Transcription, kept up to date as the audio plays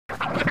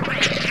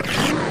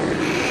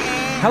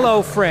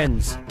Hello,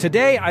 friends.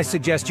 Today, I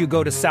suggest you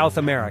go to South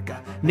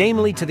America,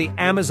 namely to the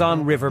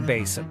Amazon River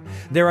Basin.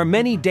 There are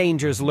many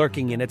dangers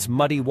lurking in its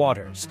muddy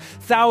waters.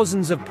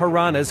 Thousands of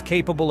piranhas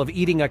capable of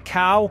eating a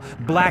cow,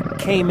 black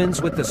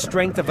caimans with the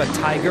strength of a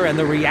tiger and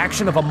the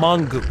reaction of a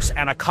mongoose,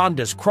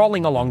 anacondas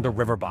crawling along the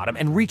river bottom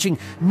and reaching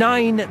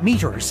 9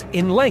 meters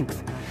in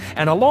length.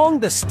 And along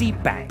the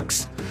steep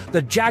banks,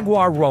 the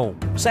jaguar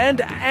roams,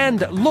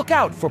 and look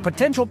out for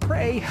potential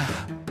prey.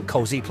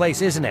 Cozy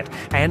place, isn't it?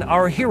 And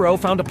our hero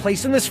found a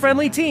place in this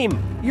friendly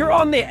team. You're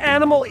on the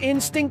Animal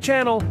Instinct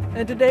channel,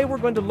 and today we're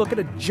going to look at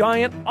a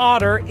giant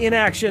otter in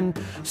action.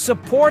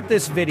 Support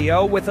this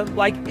video with a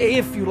like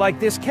if you like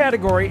this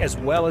category, as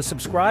well as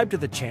subscribe to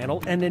the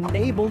channel and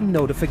enable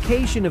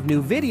notification of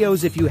new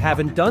videos if you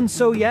haven't done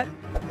so yet.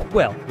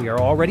 Well, we are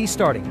already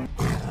starting.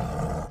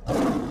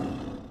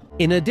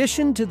 In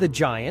addition to the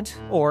giant,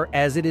 or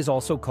as it is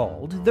also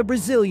called, the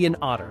Brazilian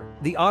otter,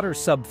 the otter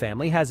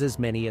subfamily has as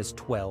many as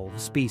 12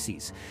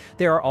 species.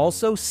 There are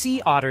also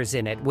sea otters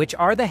in it, which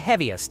are the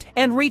heaviest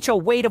and reach a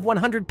weight of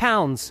 100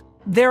 pounds.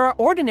 There are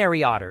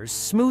ordinary otters,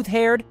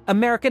 smooth-haired,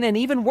 American, and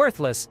even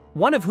worthless,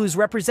 one of whose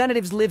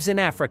representatives lives in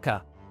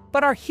Africa.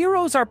 But our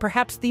heroes are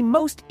perhaps the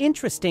most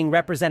interesting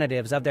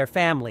representatives of their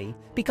family,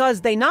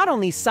 because they not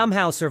only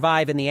somehow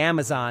survive in the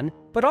Amazon,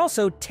 but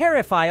also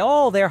terrify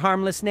all their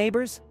harmless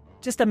neighbors.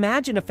 Just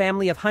imagine a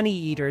family of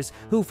honey-eaters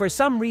who for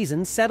some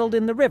reason settled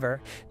in the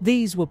river.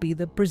 These will be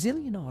the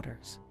Brazilian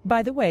otters.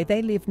 By the way,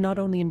 they live not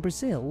only in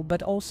Brazil,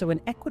 but also in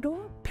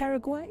Ecuador,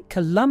 Paraguay,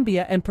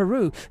 Colombia and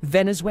Peru,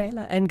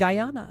 Venezuela and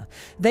Guyana.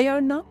 They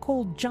are not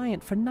called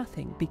giant for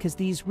nothing, because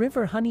these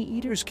river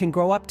honey-eaters can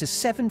grow up to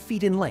 7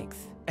 feet in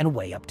length and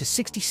weigh up to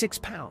 66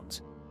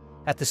 pounds.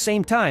 At the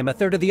same time, a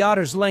third of the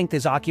otter's length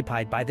is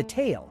occupied by the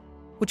tail,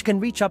 which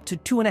can reach up to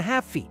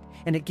 2.5 feet,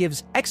 and it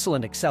gives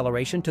excellent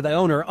acceleration to the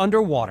owner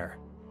underwater.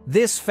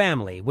 This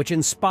family, which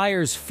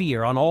inspires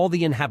fear on all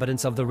the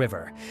inhabitants of the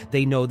river,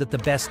 they know that the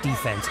best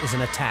defense is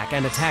an attack,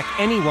 and attack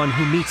anyone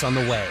who meets on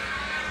the way.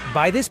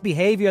 By this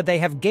behavior, they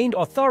have gained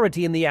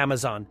authority in the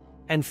Amazon,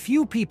 and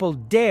few people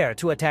dare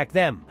to attack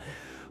them,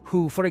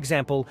 who, for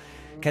example,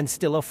 can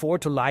still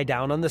afford to lie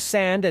down on the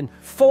sand and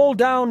fall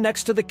down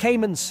next to the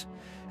caimans.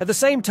 At the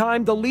same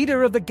time, the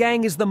leader of the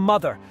gang is the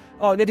mother.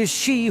 It is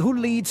she who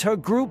leads her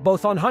group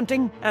both on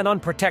hunting and on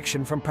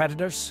protection from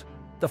predators.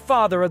 The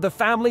father of the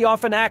family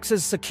often acts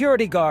as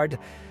security guard.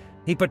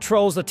 He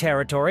patrols the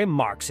territory,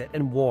 marks it,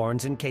 and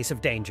warns in case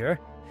of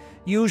danger.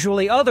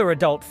 Usually other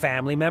adult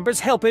family members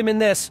help him in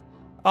this.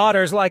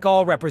 Otters, like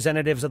all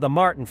representatives of the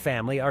marten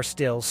family, are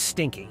still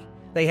stinky.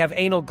 They have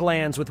anal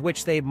glands with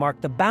which they mark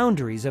the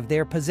boundaries of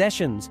their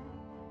possessions.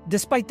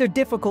 Despite their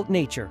difficult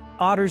nature,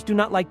 otters do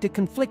not like to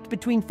conflict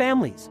between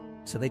families,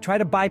 so they try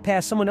to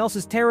bypass someone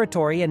else's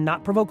territory and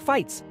not provoke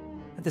fights.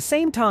 At the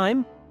same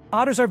time,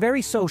 otters are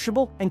very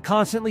sociable and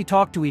constantly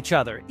talk to each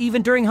other,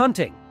 even during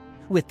hunting.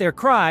 With their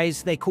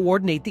cries, they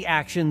coordinate the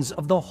actions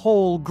of the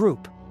whole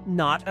group.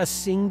 Not a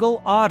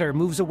single otter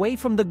moves away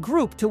from the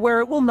group to where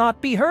it will not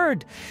be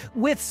heard.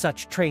 With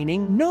such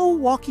training, no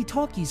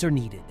walkie-talkies are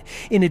needed.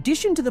 In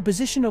addition to the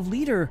position of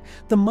leader,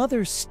 the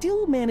mother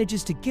still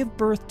manages to give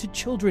birth to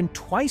children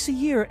twice a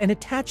year and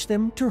attach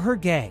them to her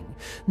gang.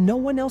 No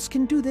one else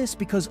can do this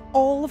because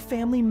all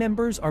family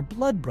members are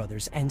blood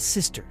brothers and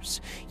sisters.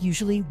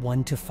 Usually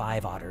 1 to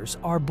 5 otters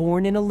are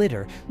born in a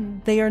litter.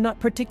 They are not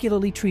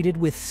particularly treated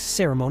with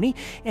ceremony,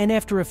 and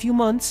after a few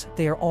months,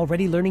 they are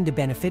already learning to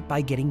benefit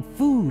by getting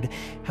food.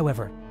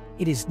 However,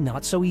 it is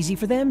not so easy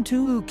for them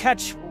to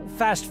catch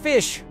fast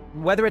fish,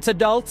 whether it's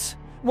adults.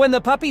 When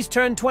the puppies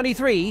turn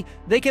 23,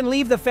 they can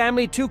leave the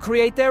family to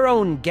create their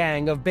own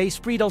gang of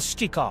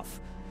Bespredelstikov.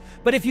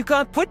 But if you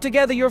can't put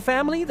together your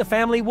family, the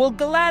family will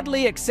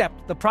gladly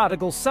accept the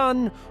prodigal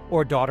son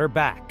or daughter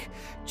back.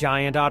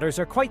 Giant otters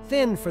are quite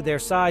thin for their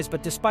size,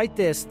 but despite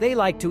this, they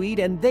like to eat,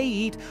 and they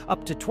eat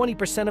up to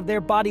 20% of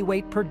their body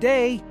weight per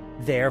day.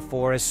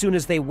 Therefore, as soon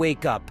as they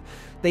wake up,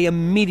 they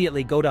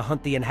immediately go to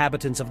hunt the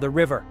inhabitants of the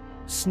river.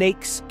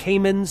 Snakes,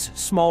 caimans,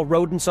 small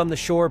rodents on the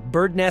shore,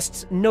 bird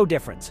nests, no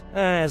difference,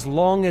 as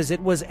long as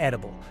it was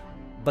edible.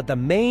 But the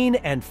main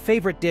and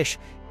favorite dish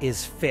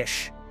is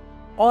fish.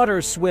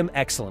 Otters swim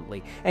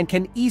excellently and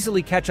can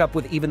easily catch up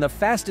with even the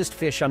fastest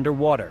fish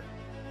underwater.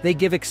 They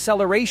give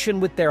acceleration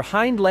with their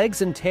hind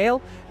legs and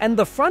tail, and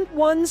the front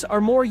ones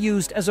are more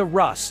used as a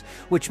russ,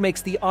 which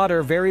makes the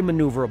otter very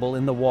maneuverable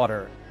in the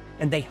water.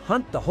 And they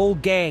hunt the whole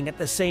gang at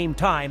the same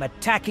time,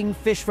 attacking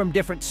fish from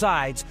different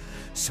sides.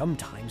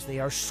 Sometimes they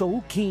are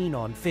so keen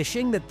on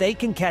fishing that they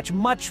can catch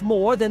much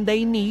more than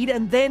they need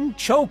and then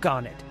choke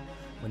on it.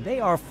 When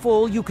they are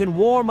full, you can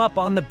warm up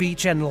on the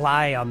beach and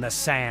lie on the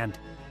sand.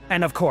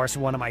 And of course,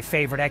 one of my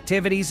favorite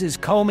activities is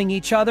combing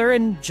each other,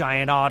 and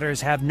giant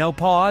otters have no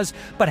paws,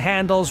 but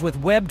handles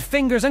with webbed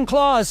fingers and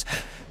claws.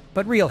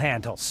 But real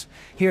handles.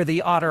 Here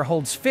the otter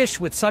holds fish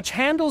with such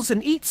handles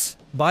and eats.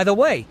 By the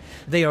way,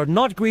 they are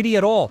not greedy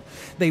at all.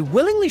 They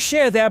willingly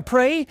share their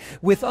prey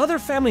with other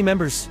family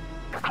members.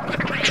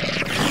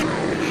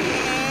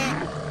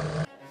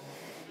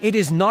 It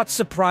is not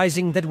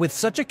surprising that with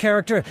such a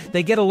character,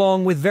 they get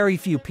along with very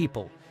few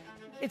people.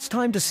 It's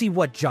time to see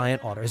what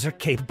giant otters are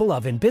capable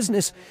of in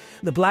business.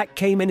 The black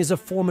caiman is a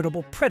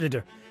formidable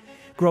predator.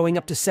 Growing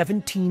up to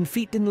 17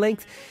 feet in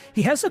length,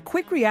 he has a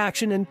quick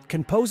reaction and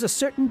can pose a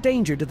certain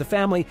danger to the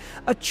family,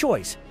 a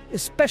choice,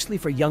 especially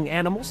for young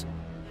animals.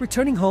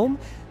 Returning home,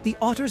 the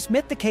otters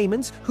met the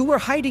caimans, who were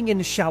hiding in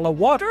shallow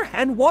water,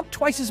 and walked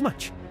twice as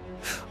much.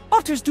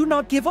 Otters do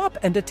not give up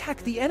and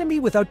attack the enemy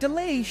without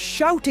delay,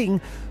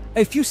 shouting.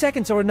 A few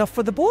seconds are enough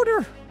for the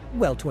boarder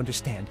well to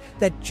understand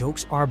that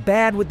jokes are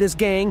bad with this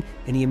gang,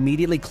 and he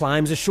immediately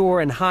climbs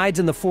ashore and hides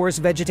in the forest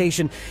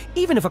vegetation.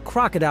 Even if a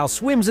crocodile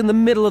swims in the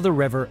middle of the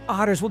river,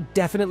 otters will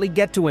definitely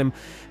get to him.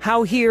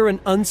 How here an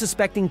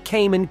unsuspecting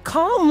caiman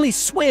calmly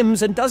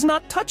swims and does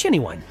not touch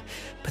anyone.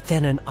 But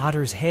then an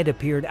otter's head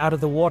appeared out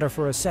of the water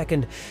for a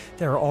second.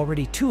 There are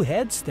already two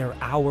heads. Their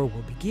hour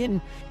will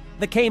begin.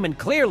 The caiman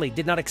clearly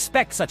did not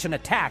expect such an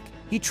attack.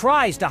 He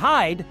tries to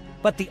hide,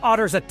 but the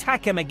otters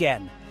attack him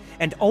again.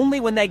 And only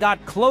when they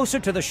got closer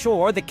to the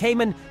shore, the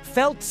caiman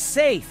felt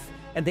safe,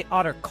 and the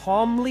otter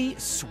calmly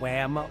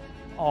swam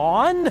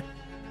on.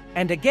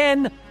 And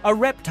again, a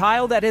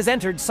reptile that has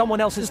entered someone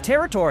else's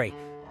territory.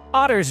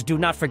 Otters do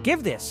not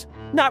forgive this.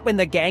 Not when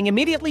the gang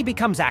immediately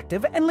becomes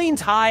active and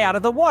leans high out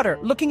of the water,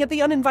 looking at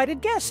the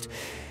uninvited guest.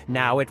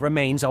 Now it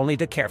remains only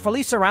to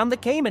carefully surround the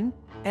caiman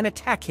and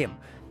attack him.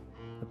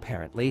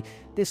 Apparently,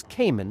 this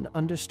caiman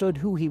understood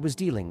who he was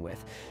dealing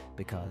with,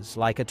 because,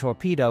 like a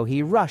torpedo,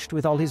 he rushed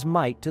with all his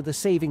might to the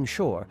saving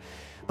shore.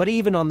 But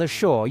even on the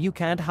shore, you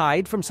can't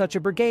hide from such a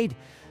brigade.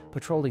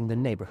 Patrolling the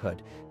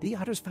neighborhood, the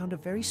otters found a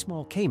very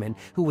small caiman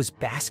who was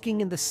basking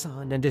in the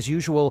sun, and as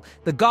usual,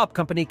 the Gop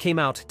Company came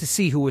out to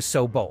see who was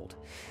so bold.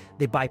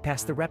 They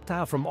bypassed the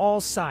reptile from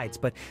all sides,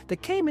 but the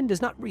caiman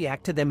does not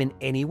react to them in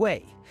any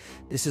way.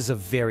 This is a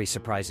very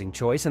surprising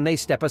choice, and they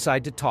step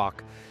aside to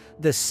talk.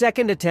 The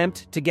second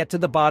attempt to get to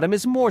the bottom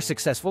is more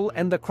successful,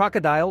 and the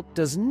crocodile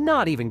does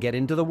not even get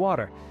into the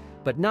water.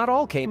 But not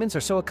all caimans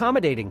are so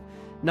accommodating,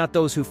 not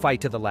those who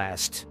fight to the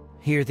last.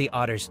 Here the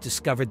otters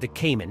discovered the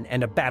caiman,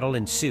 and a battle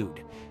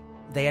ensued.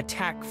 They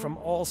attack from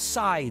all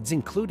sides,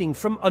 including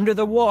from under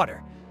the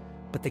water.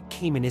 But the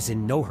caiman is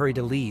in no hurry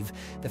to leave.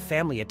 The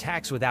family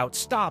attacks without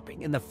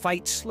stopping, and the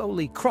fight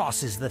slowly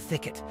crosses the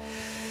thicket.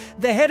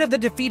 The head of the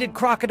defeated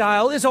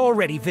crocodile is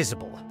already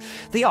visible.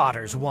 The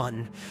otters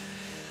won.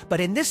 But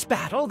in this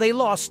battle, they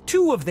lost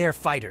two of their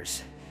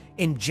fighters.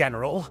 In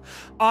general,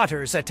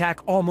 otters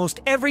attack almost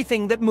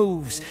everything that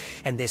moves,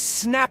 and this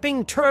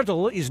snapping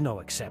turtle is no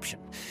exception.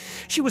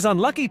 She was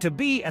unlucky to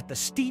be at the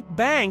steep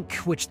bank,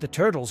 which the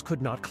turtles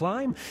could not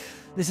climb.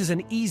 This is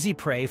an easy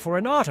prey for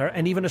an otter,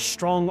 and even a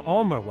strong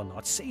armor will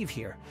not save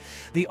here.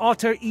 The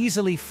otter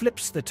easily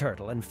flips the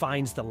turtle and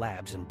finds the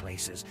labs in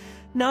places.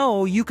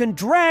 Now you can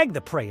drag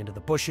the prey into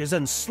the bushes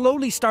and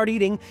slowly start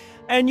eating,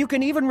 and you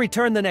can even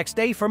return the next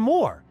day for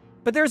more.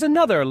 But there's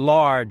another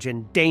large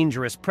and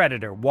dangerous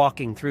predator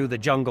walking through the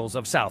jungles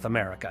of South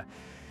America.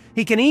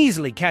 He can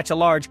easily catch a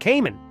large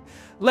caiman,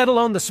 let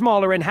alone the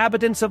smaller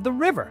inhabitants of the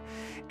river.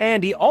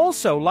 And he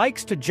also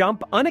likes to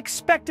jump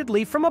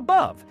unexpectedly from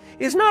above,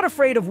 is not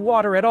afraid of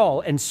water at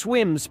all, and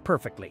swims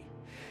perfectly.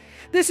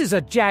 This is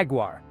a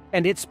jaguar,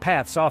 and its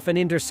paths often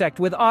intersect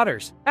with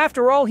otters.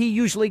 After all, he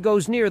usually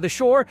goes near the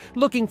shore,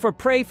 looking for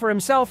prey for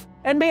himself,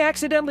 and may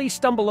accidentally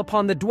stumble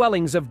upon the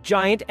dwellings of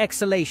giant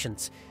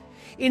exhalations.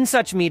 In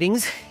such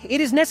meetings, it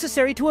is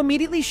necessary to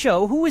immediately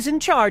show who is in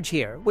charge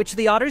here, which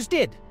the otters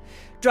did,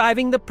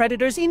 driving the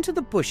predators into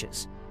the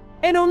bushes.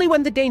 And only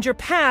when the danger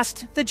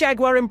passed, the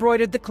jaguar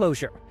embroidered the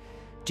closure.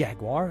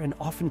 Jaguar and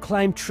often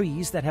climb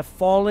trees that have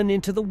fallen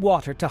into the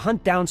water to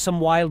hunt down some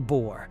wild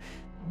boar.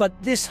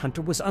 But this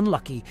hunter was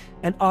unlucky,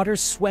 and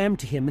otters swam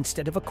to him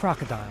instead of a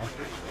crocodile.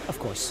 Of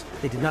course,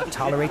 they did not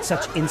tolerate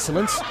such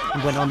insolence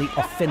and went on the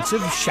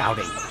offensive,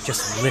 shouting.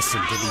 Just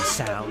listen to these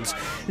sounds.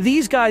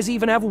 These guys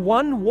even have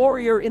one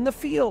warrior in the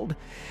field.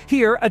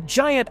 Here, a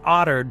giant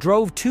otter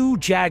drove two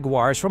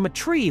jaguars from a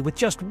tree with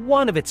just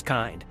one of its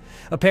kind.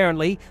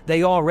 Apparently,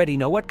 they already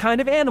know what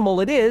kind of animal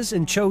it is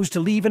and chose to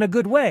leave in a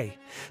good way.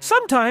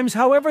 Sometimes,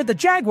 however, the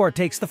jaguar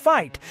takes the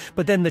fight,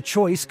 but then the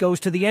choice goes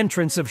to the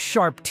entrance of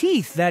sharp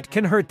teeth that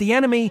can hurt the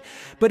enemy.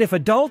 But if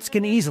adults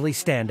can easily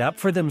stand up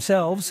for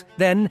themselves,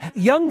 then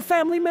young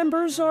family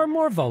members are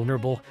more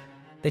vulnerable.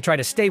 They try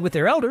to stay with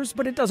their elders,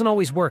 but it doesn't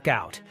always work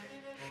out.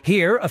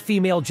 Here, a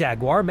female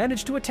jaguar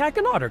managed to attack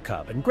an otter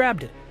cub and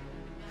grabbed it.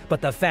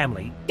 But the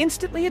family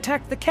instantly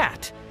attacked the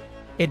cat.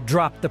 It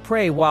dropped the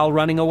prey while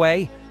running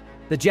away.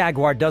 The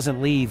jaguar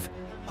doesn't leave,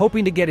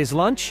 hoping to get his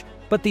lunch,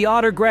 but the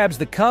otter grabs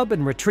the cub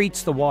and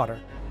retreats the water.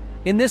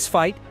 In this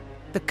fight,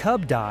 the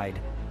cub died.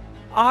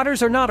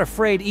 Otters are not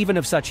afraid even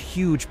of such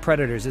huge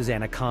predators as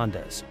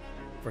anacondas.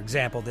 For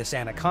example, this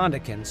anaconda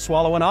can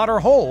swallow an otter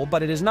whole,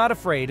 but it is not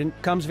afraid and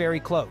comes very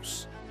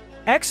close.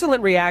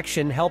 Excellent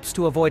reaction helps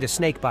to avoid a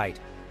snake bite,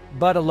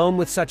 but alone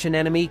with such an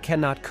enemy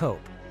cannot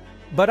cope.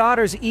 But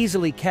otters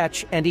easily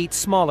catch and eat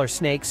smaller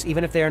snakes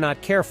even if they are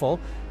not careful.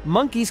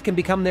 Monkeys can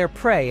become their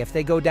prey if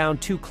they go down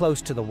too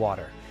close to the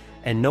water,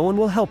 and no one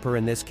will help her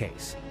in this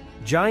case.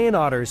 Giant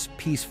otters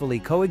peacefully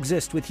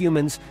coexist with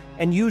humans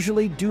and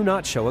usually do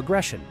not show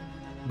aggression.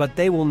 but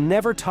they will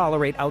never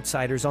tolerate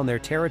outsiders on their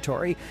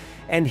territory.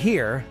 And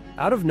here,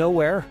 out of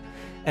nowhere,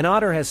 an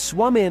otter has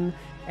swum in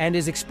and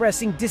is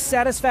expressing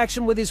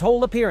dissatisfaction with his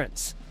whole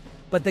appearance.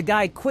 But the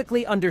guy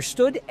quickly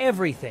understood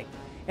everything,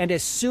 and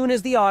as soon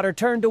as the otter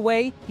turned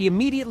away, he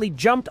immediately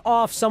jumped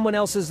off someone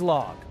else's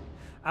log.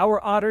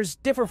 Our otters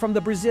differ from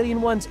the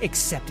Brazilian ones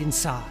except in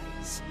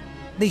size.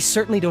 They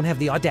certainly don't have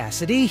the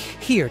audacity.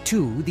 Here,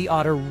 too, the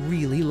otter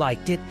really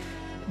liked it.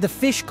 The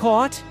fish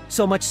caught,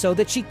 so much so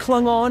that she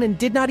clung on and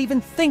did not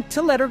even think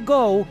to let her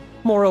go.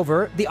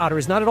 Moreover, the otter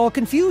is not at all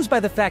confused by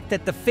the fact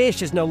that the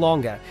fish is no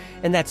longer,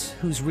 and that's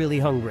who's really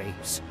hungry.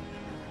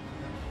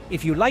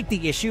 If you like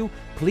the issue,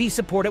 please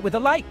support it with a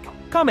like,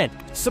 comment,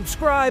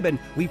 subscribe, and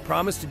we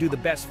promise to do the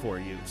best for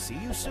you. See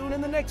you soon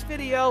in the next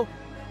video.